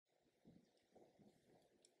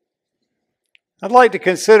I'd like to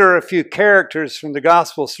consider a few characters from the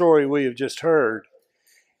gospel story we have just heard.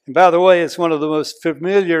 And by the way, it's one of the most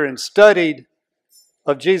familiar and studied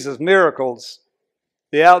of Jesus' miracles.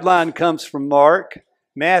 The outline comes from Mark.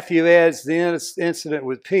 Matthew adds the incident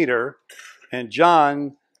with Peter, and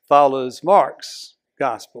John follows Mark's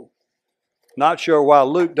gospel. Not sure why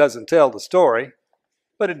Luke doesn't tell the story,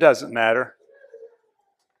 but it doesn't matter.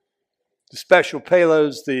 The special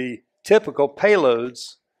payloads, the typical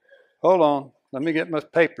payloads. Hold on, let me get my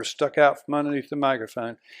paper stuck out from underneath the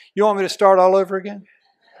microphone. You want me to start all over again?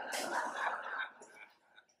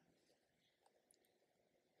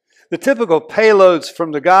 The typical payloads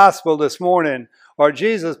from the gospel this morning are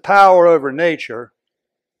Jesus' power over nature,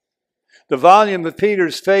 the volume of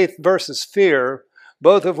Peter's faith versus fear,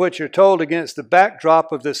 both of which are told against the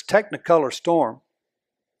backdrop of this technicolor storm.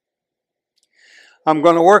 I'm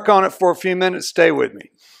going to work on it for a few minutes. Stay with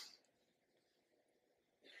me.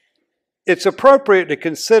 It's appropriate to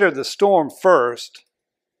consider the storm first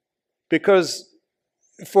because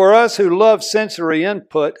for us who love sensory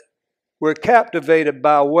input, we're captivated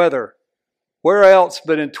by weather. Where else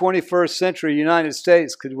but in 21st century United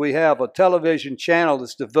States could we have a television channel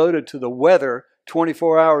that's devoted to the weather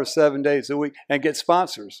 24 hours, 7 days a week and get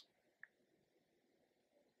sponsors?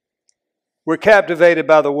 We're captivated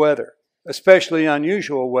by the weather, especially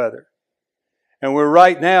unusual weather. And we're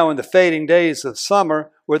right now in the fading days of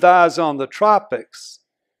summer with eyes on the tropics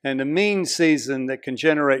and the mean season that can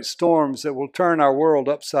generate storms that will turn our world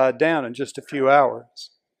upside down in just a few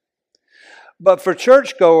hours. But for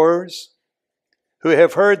churchgoers who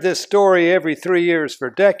have heard this story every 3 years for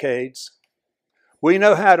decades, we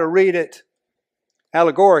know how to read it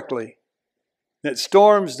allegorically, that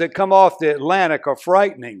storms that come off the Atlantic are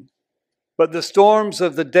frightening, but the storms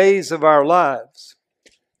of the days of our lives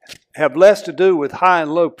have less to do with high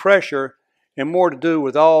and low pressure and more to do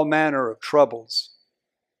with all manner of troubles,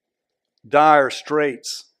 dire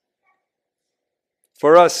straits.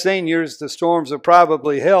 For us seniors, the storms are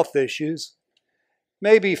probably health issues,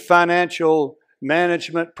 maybe financial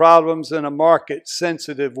management problems in a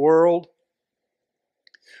market-sensitive world.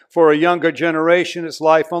 For a younger generation, it's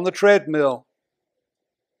life on the treadmill.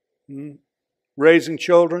 Raising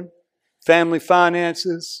children, family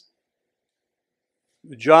finances,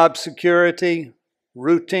 job security,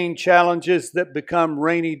 routine challenges that become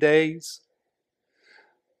rainy days.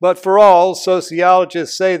 But for all,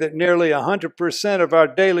 sociologists say that nearly 100% of our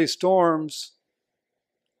daily storms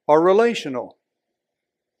are relational.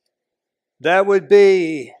 That would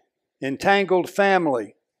be entangled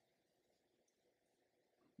family,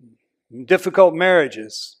 difficult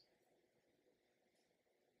marriages,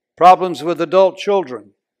 problems with adult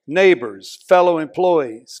children, neighbors, fellow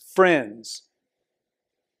employees, friends,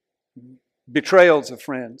 betrayals of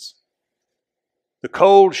friends, the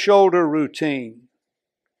cold shoulder routine,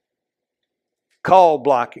 call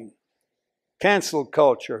blocking, cancel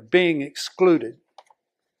culture, being excluded.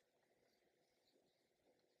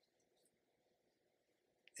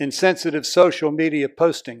 Insensitive social media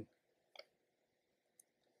posting,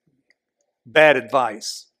 bad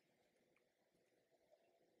advice.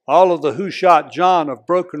 All of the who shot John of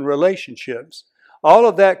broken relationships, all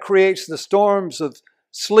of that creates the storms of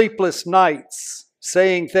sleepless nights,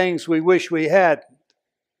 saying things we wish we hadn't.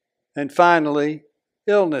 And finally,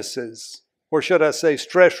 illnesses, or should I say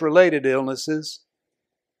stress-related illnesses.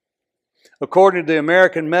 According to the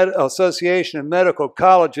American Association of Medical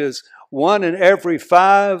Colleges, 1 in every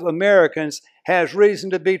 5 Americans has reason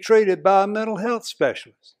to be treated by a mental health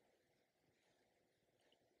specialist.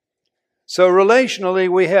 So relationally,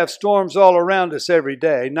 we have storms all around us every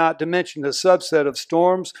day, not to mention the subset of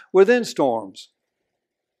storms within storms.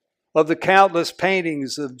 Of the countless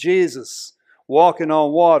paintings of Jesus walking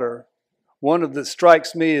on water, one of that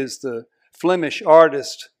strikes me is the Flemish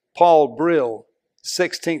artist Paul Brill,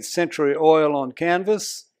 16th century oil on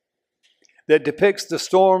canvas, that depicts the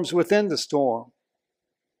storms within the storm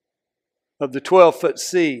of the 12-foot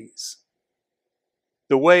seas,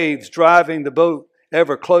 the waves driving the boat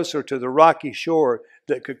ever closer to the rocky shore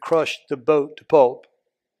that could crush the boat to pulp,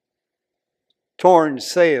 torn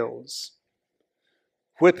sails,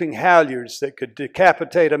 whipping halyards that could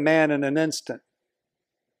decapitate a man in an instant,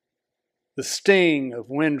 the sting of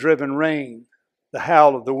wind-driven rain, the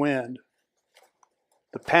howl of the wind,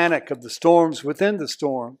 the panic of the storms within the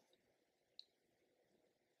storm.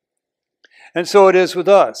 And so it is with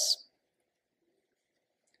us.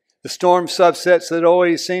 The storm subsets that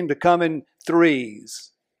always seem to come in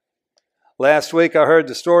threes. Last week I heard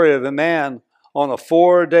the story of a man on a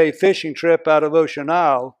 4-day fishing trip out of Ocean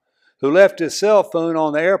Isle who left his cell phone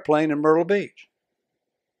on the airplane in Myrtle Beach.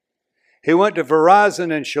 He went to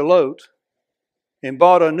Verizon in Charlotte, and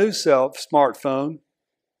bought a new smartphone,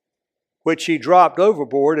 which he dropped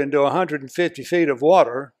overboard into 150 feet of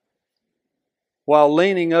water while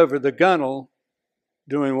leaning over the gunnel,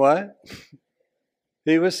 doing what?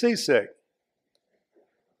 He was seasick.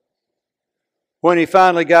 When he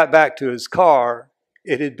finally got back to his car,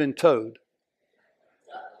 it had been towed.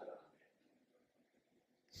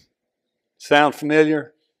 Sound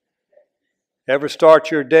familiar? Ever start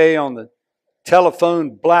your day on the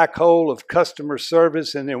telephone black hole of customer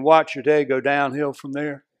service and then watch your day go downhill from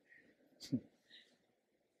there?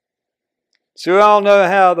 So we all know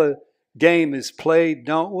how the game is played,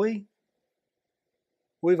 don't we?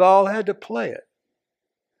 We've all had to play it.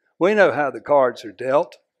 We know how the cards are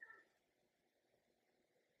dealt.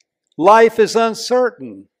 Life is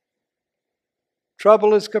uncertain.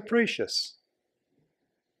 Trouble is capricious.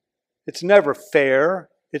 It's never fair.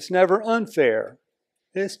 It's never unfair.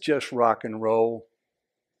 It's just rock and roll.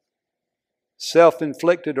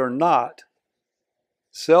 Self-inflicted or not,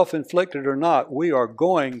 we are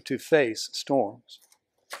going to face storms.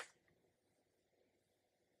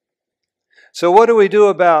 So what do we do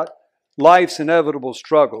about life's inevitable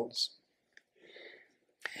struggles?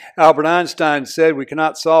 Albert Einstein said we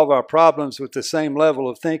cannot solve our problems with the same level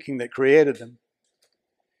of thinking that created them.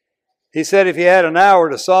 He said if he had an hour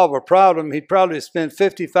to solve a problem, he'd probably spend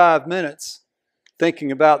 55 minutes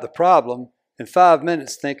thinking about the problem and 5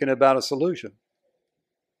 minutes thinking about a solution.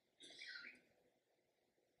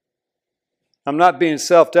 I'm not being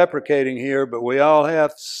self-deprecating here, but we all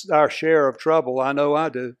have our share of trouble. I know I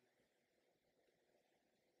do.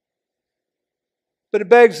 But it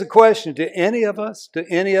begs the question, do any of us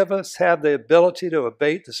have the ability to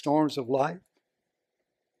abate the storms of life?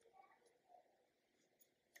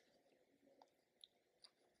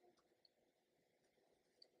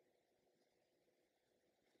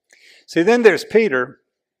 See, then there's Peter,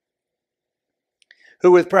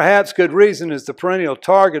 who with perhaps good reason is the perennial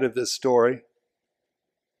target of this story.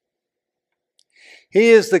 He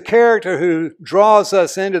is the character who draws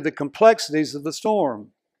us into the complexities of the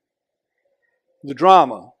storm, the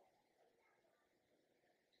drama.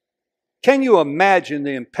 Can you imagine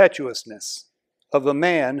the impetuousness of a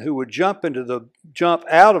man who would jump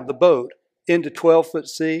out of the boat into 12-foot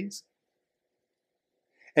seas?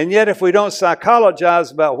 And yet, if we don't psychologize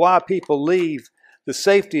about why people leave the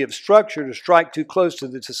safety of structure to escape too close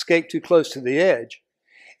to the edge,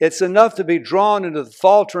 it's enough to be drawn into the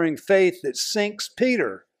faltering faith that sinks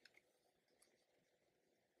Peter.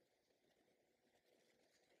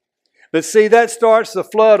 But see, that starts the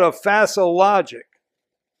flood of facile logic.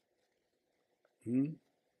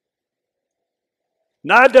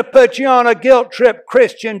 Not to put you on a guilt trip,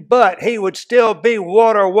 Christian, but he would still be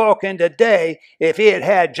water walking today if he had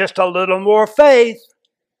had just a little more faith.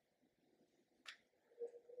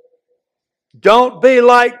 Don't be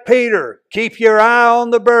like Peter. Keep your eye on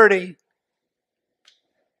the birdie.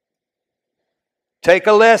 Take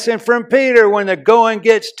a lesson from Peter. When the going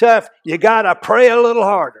gets tough, you got to pray a little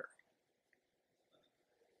harder.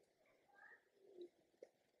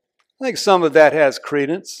 I think some of that has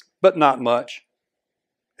credence, but not much.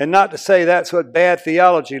 And not to say that's what bad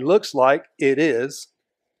theology looks like, it is.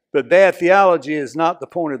 But bad theology is not the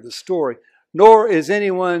point of the story, nor is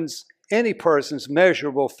any person's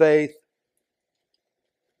measurable faith.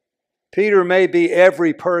 Peter may be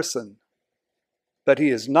every person, but he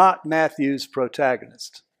is not Matthew's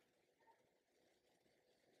protagonist.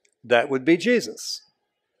 That would be Jesus.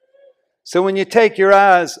 So when you take your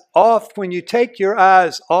eyes off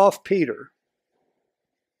Peter,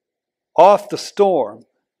 off the storm,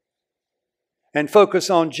 and focus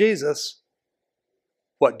on Jesus,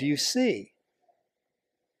 what do you see?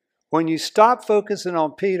 When you stop focusing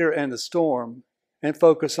on Peter and the storm and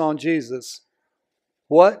focus on Jesus,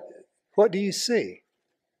 what do you see?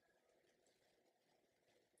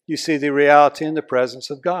 You see the reality and the presence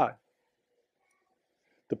of God.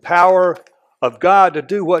 The power of God to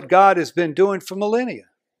do what God has been doing for millennia.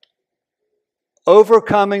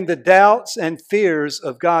 Overcoming the doubts and fears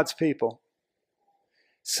of God's people.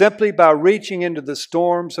 Simply by reaching into the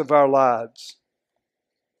storms of our lives.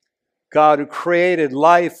 God who created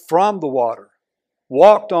life from the water,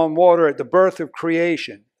 walked on water at the birth of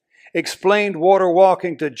creation, explained water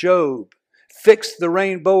walking to Job, fixed the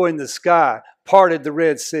rainbow in the sky, parted the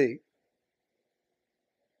Red Sea.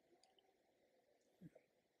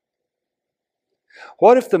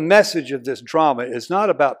 What if the message of this drama is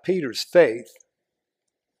not about Peter's faith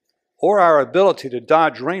or our ability to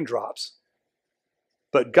dodge raindrops,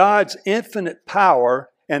 but God's infinite power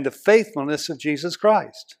and the faithfulness of Jesus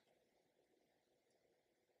Christ?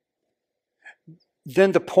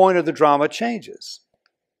 Then the point of the drama changes.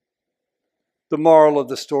 the moral of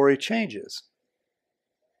the story changes.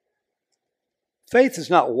 Faith is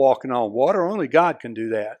not walking on water. Only God can do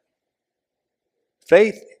that.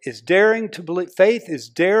 Faith is daring to believe. Faith is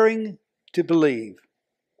daring to believe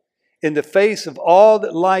in the face of all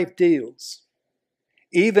that life deals,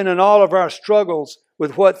 even in all of our struggles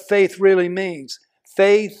with what faith really means.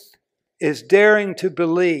 Faith is daring to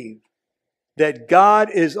believe that God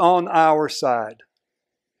is on our side,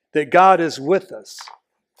 that God is with us,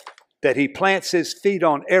 that He plants His feet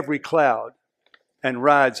on every cloud and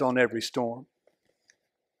rides on every storm.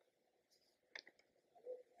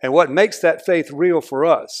 And what makes that faith real for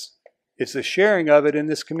us is the sharing of it in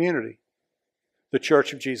this community, the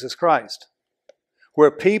Church of Jesus Christ, where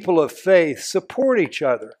people of faith support each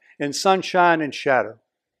other in sunshine and shadow.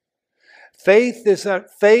 Faith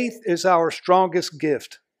is our strongest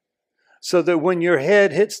gift, so that when your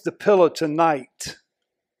head hits the pillow tonight,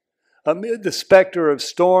 amid the specter of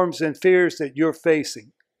storms and fears that you're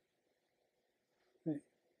facing,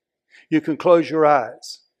 you can close your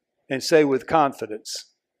eyes and say with confidence,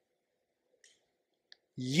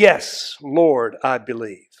 "Yes, Lord, I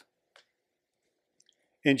believe."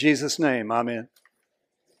 In Jesus' name, amen.